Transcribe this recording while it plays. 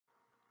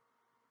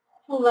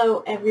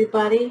Hello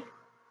everybody,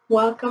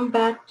 welcome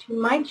back to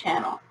my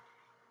channel.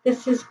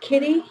 This is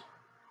Kitty,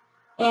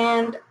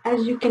 and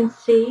as you can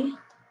see,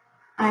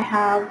 I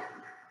have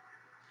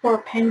 4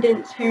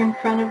 pendants here in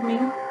front of me.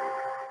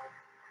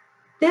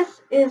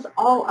 This is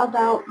all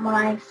about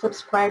my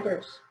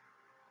subscribers.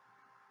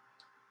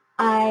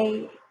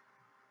 Even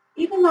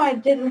though I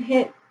didn't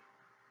hit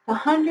the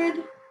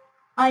 100,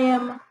 I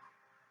am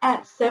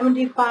at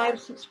 75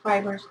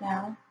 subscribers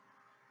now,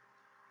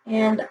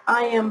 and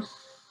I am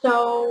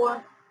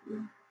so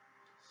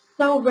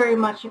very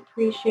much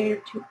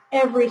appreciated to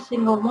every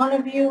single one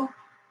of you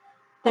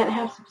that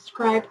have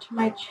subscribed to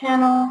my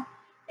channel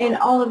and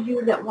all of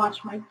you that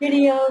watch my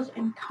videos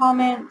and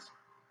comment.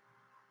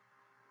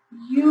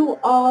 You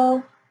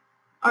all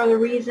are the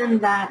reason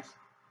that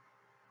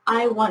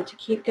I want to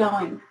keep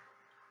going.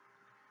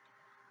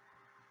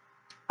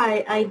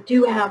 I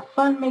do have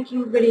fun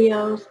making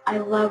videos. I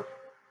love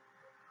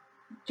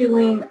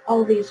doing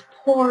all these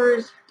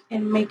pours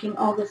and making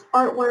all this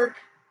artwork.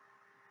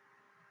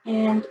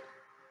 And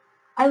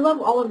I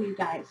love all of you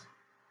guys.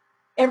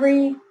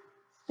 Every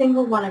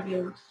single one of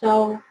you.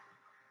 So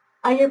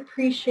I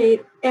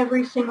appreciate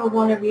every single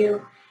one of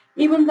you.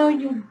 Even though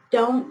you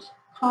don't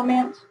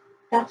comment,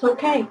 that's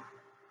okay.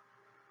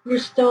 You're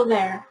still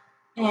there,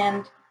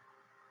 and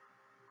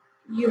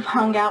you've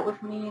hung out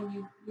with me,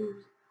 and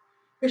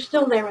you're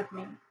still there with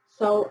me.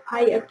 So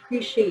I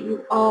appreciate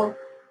you all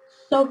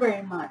so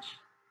very much.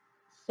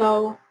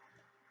 So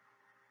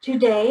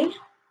today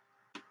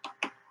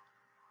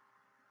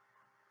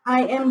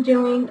I am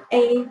doing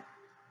a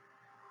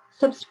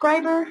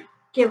subscriber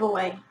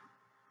giveaway.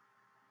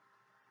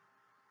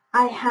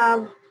 I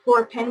have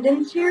 4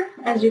 pendants here,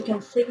 as you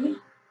can see.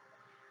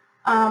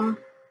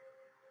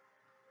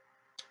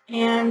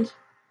 And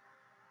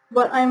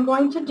what I'm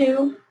going to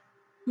do,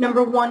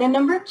 number 1 and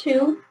number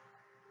 2,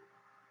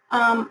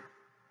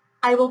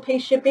 I will pay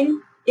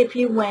shipping if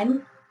you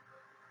win.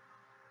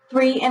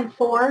 3 and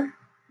 4,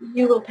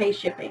 you will pay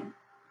shipping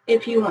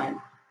if you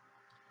win.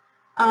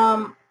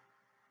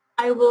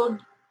 I will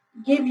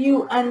give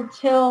you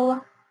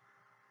until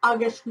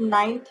August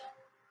 9th,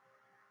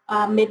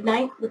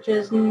 midnight, which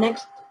is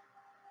next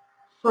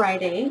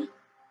Friday,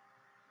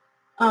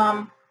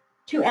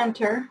 to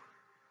enter.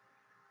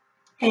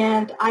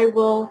 And I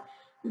will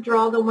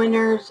draw the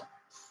winners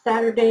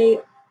Saturday,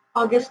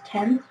 August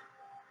 10th.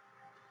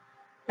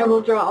 I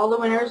will draw all the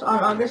winners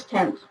on August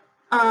 10th.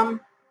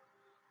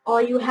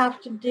 All you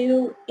have to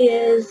do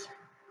is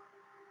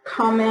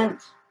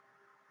comment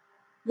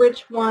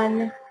which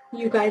one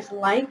you guys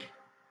like.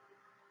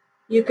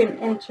 You can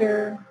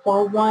enter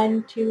for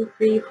 1, 2,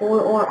 3,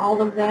 4, or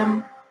all of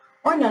them,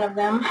 or none of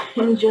them,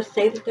 and just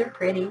say that they're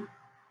pretty.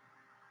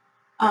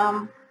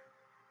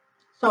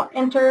 So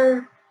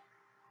enter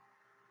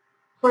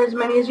for as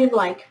many as you'd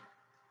like.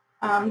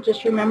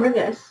 Just remember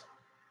this.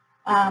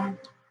 I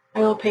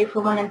will pay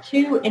for 1 and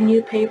 2, and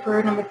you pay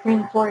for number 3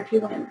 and 4 if you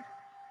win.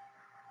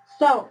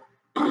 So,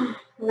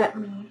 let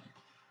me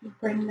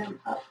bring them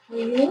up for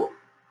you.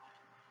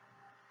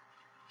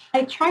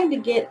 I tried to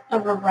get a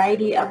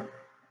variety of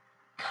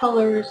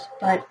colors,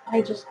 but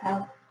I just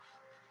have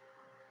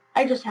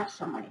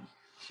so many.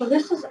 So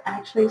this is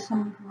actually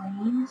some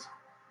greens,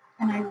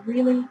 and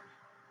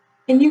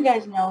and you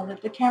guys know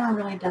that the camera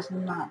really does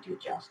not do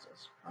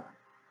justice for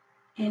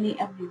any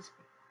of these,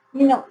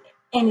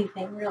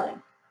 anything really.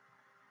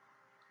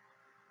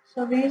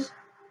 So this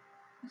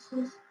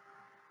is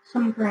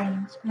some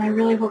greens, and I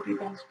really hope you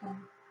guys can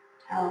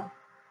tell.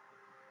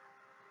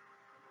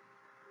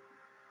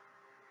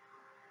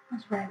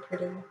 It's very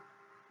pretty.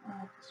 I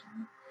like this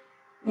one.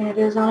 And it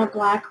is on a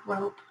black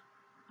rope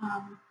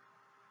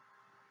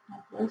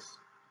necklace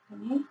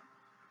thingy.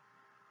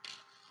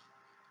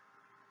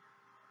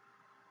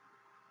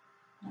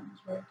 That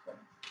was very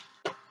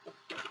cool.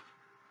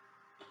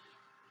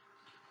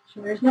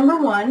 So there's number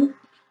 1.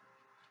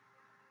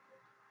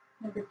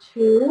 Number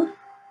 2.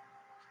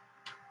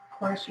 Of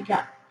course, you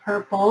got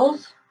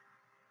purples.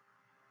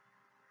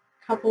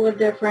 A couple of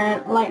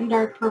different light and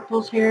dark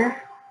purples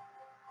here.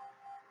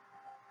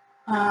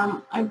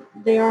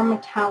 They are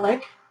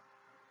metallic.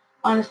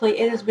 Honestly,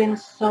 it has been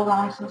so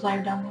long since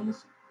I've done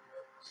these.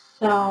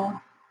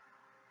 So,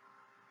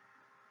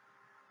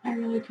 I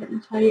really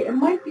couldn't tell you. It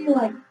might be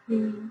like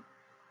the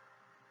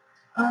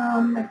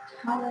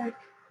metallic,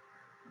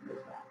 what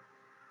is that?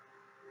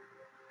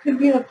 Could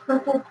be the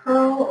purple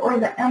pearl or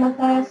the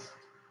amethyst.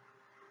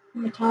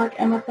 The metallic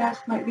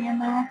amethyst might be in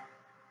there.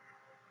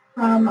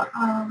 From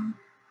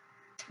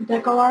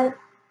Deco Art.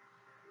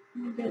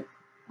 Let me get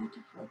into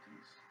focus.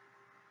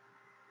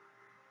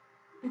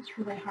 It's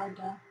really hard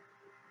to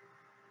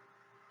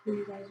do.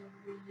 You guys are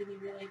really,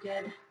 really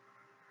good.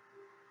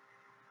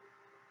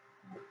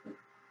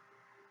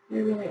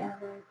 They really are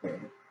very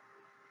pretty.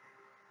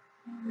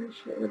 I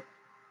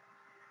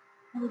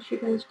wish you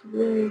guys could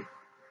really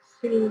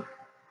see.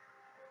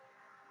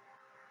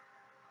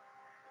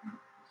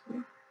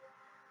 See?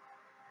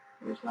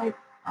 There's like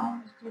all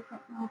these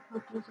different little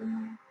purples in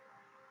there.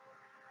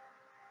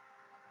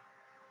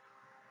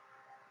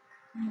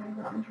 Anyway,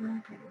 that one's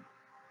really pretty.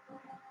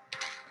 Okay.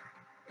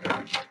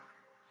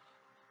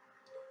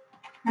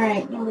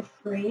 Alright, number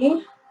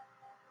 3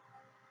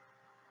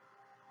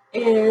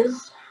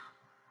 is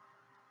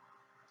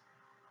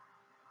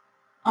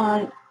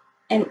on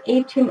an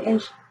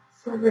 18-inch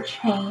silver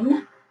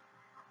chain,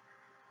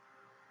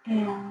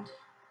 and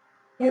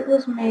it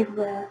was made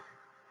with,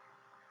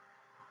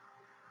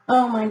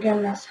 oh my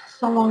goodness,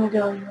 so long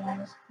ago, you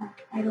guys.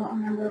 Like, I don't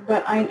remember,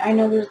 but I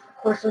know there's, of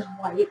course, there's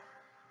white,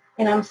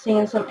 and I'm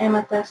seeing some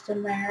amethyst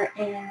in there,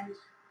 and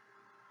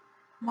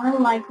more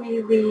than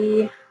likely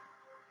the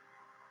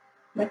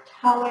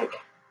metallic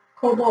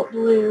cobalt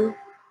blue,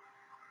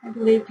 I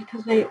believe,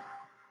 because they're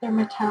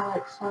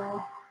metallic,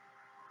 so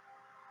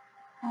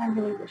I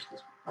really wish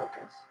this would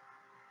focus.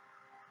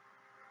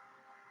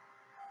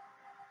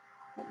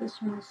 But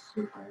this one is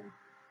super,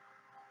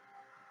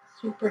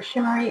 super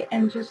shimmery,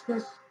 and just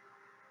this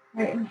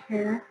right in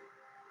here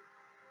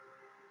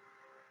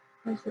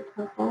is the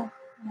purple,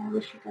 and I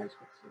wish you guys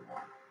would see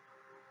that.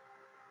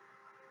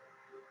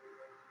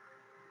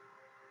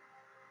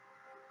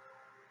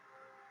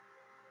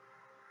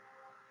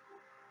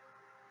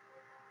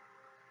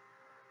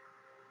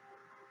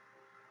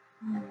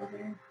 And over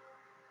there.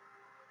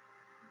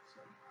 Let's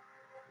see.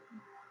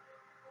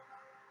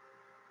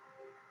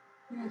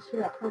 You guys see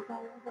that purple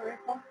over there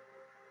right there?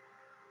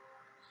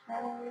 It's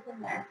right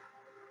in there.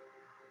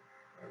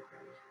 Very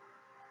pretty.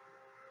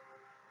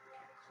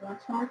 Okay, so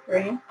that's number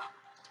 3.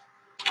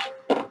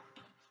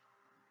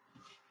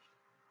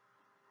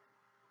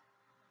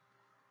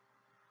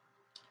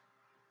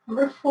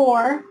 Number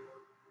 4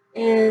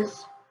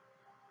 is,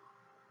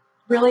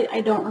 really, I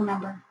don't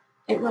remember.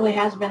 It really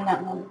has been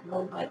that long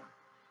ago,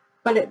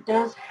 but it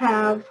does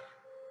have,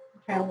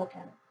 I'm trying to look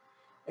at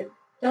it. It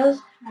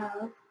does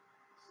have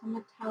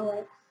some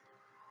metallics,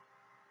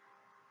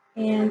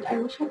 and I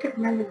wish I could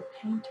remember the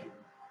painting.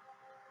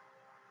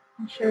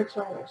 I'm sure it's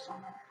over there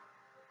somewhere.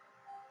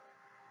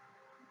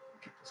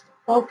 Get this to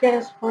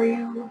focus for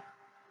you.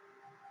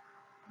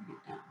 Bring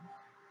it down.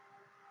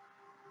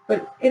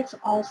 But it's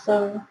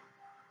also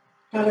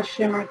got a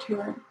shimmer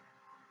to it.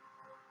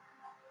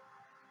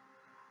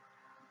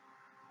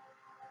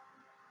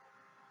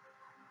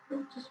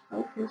 Just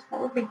focus. That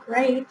would be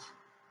great.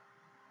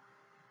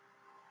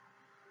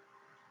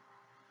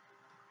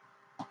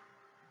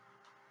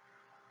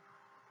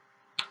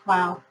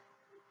 Wow.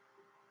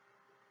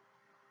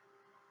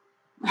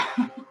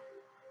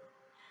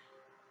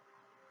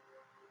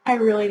 I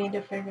really need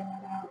to figure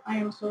that out. I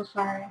am so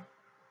sorry.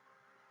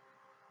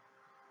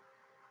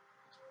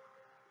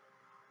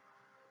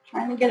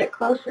 Trying to get it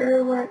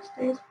closer where it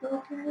stays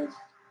focused.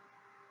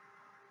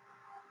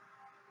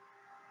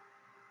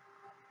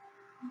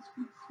 Let's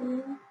see.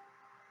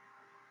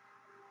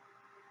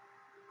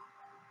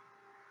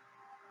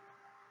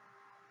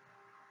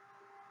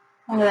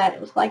 Look at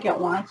that. It's like it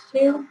wants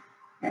to.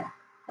 Here,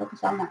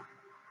 focus on that.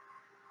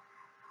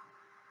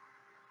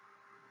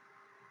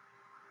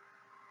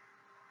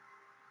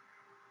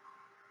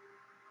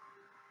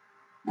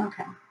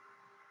 Okay.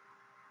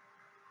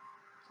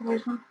 So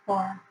there's one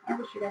 4. I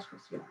wish you guys could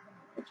see that.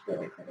 It's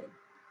really pretty.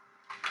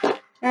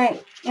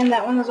 Alright, and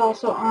that one is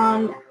also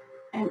on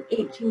an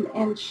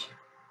 18-inch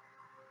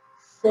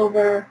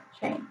silver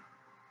chain.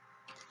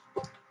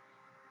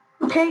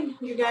 Okay,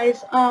 you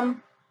guys,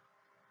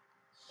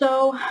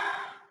 so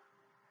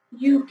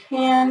you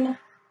can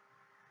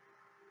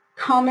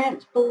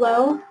comment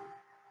below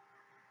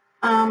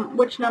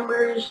which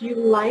numbers you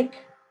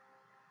like,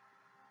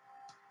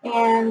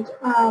 and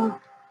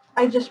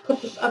I just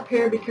put this up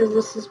here because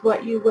this is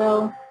what you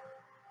will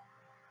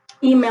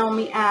email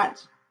me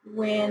at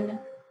when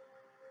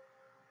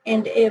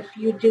and if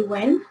you do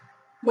win.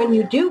 When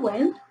you do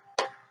win,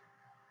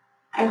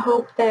 I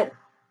hope that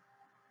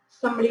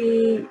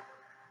somebody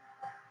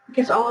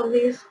gets all of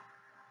these,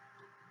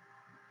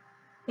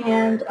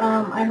 and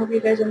I hope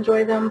you guys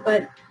enjoy them.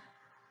 But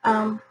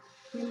let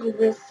me move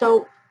this.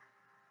 So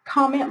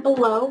comment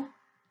below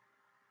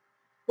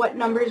what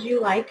numbers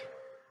you like.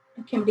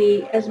 It can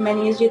be as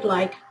many as you'd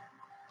like.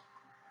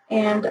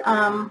 And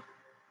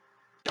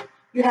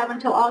you have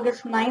until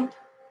August 9th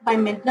by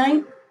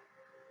midnight.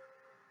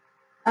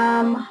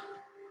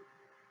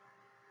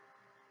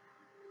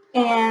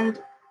 And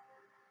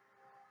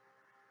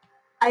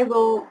I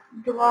will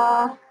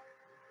draw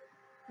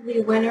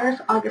the winners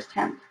August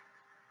 10th.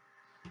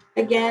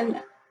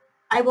 Again,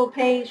 I will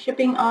pay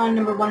shipping on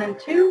number 1 and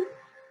 2,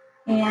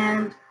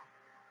 and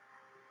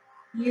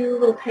you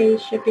will pay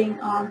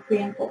shipping on 3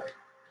 and 4.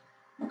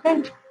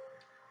 Okay.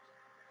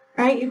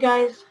 Alright, you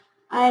guys,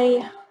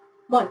 I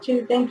want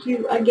to thank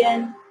you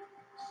again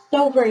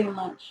so very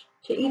much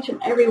to each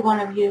and every one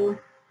of you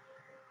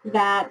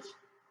that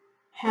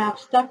have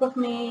stuck with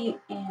me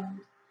and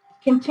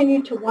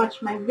continue to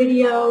watch my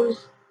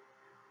videos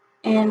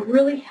and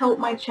really help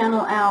my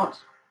channel out.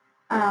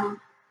 I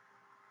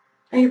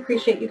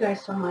appreciate you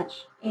guys so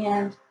much,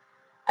 and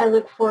I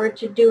look forward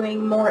to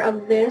doing more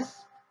of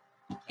this,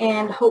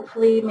 and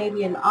hopefully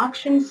maybe an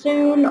auction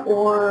soon,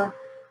 or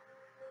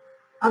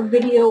a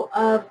video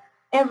of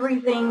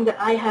everything that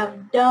I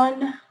have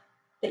done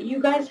that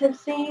you guys have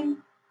seen.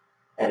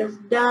 that is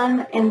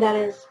done and that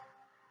is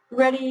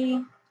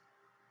ready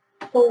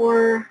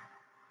for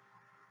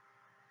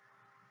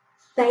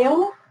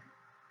sale.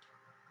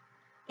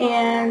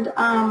 And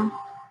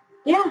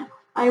yeah,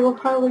 I will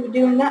probably be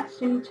doing that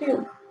soon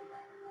too.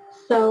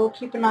 So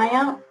keep an eye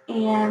out,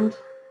 and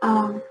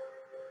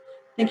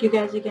thank you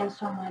guys again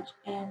so much,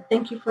 and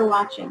thank you for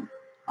watching.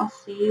 I'll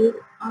see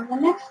you on the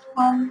next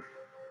one.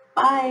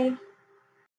 Bye.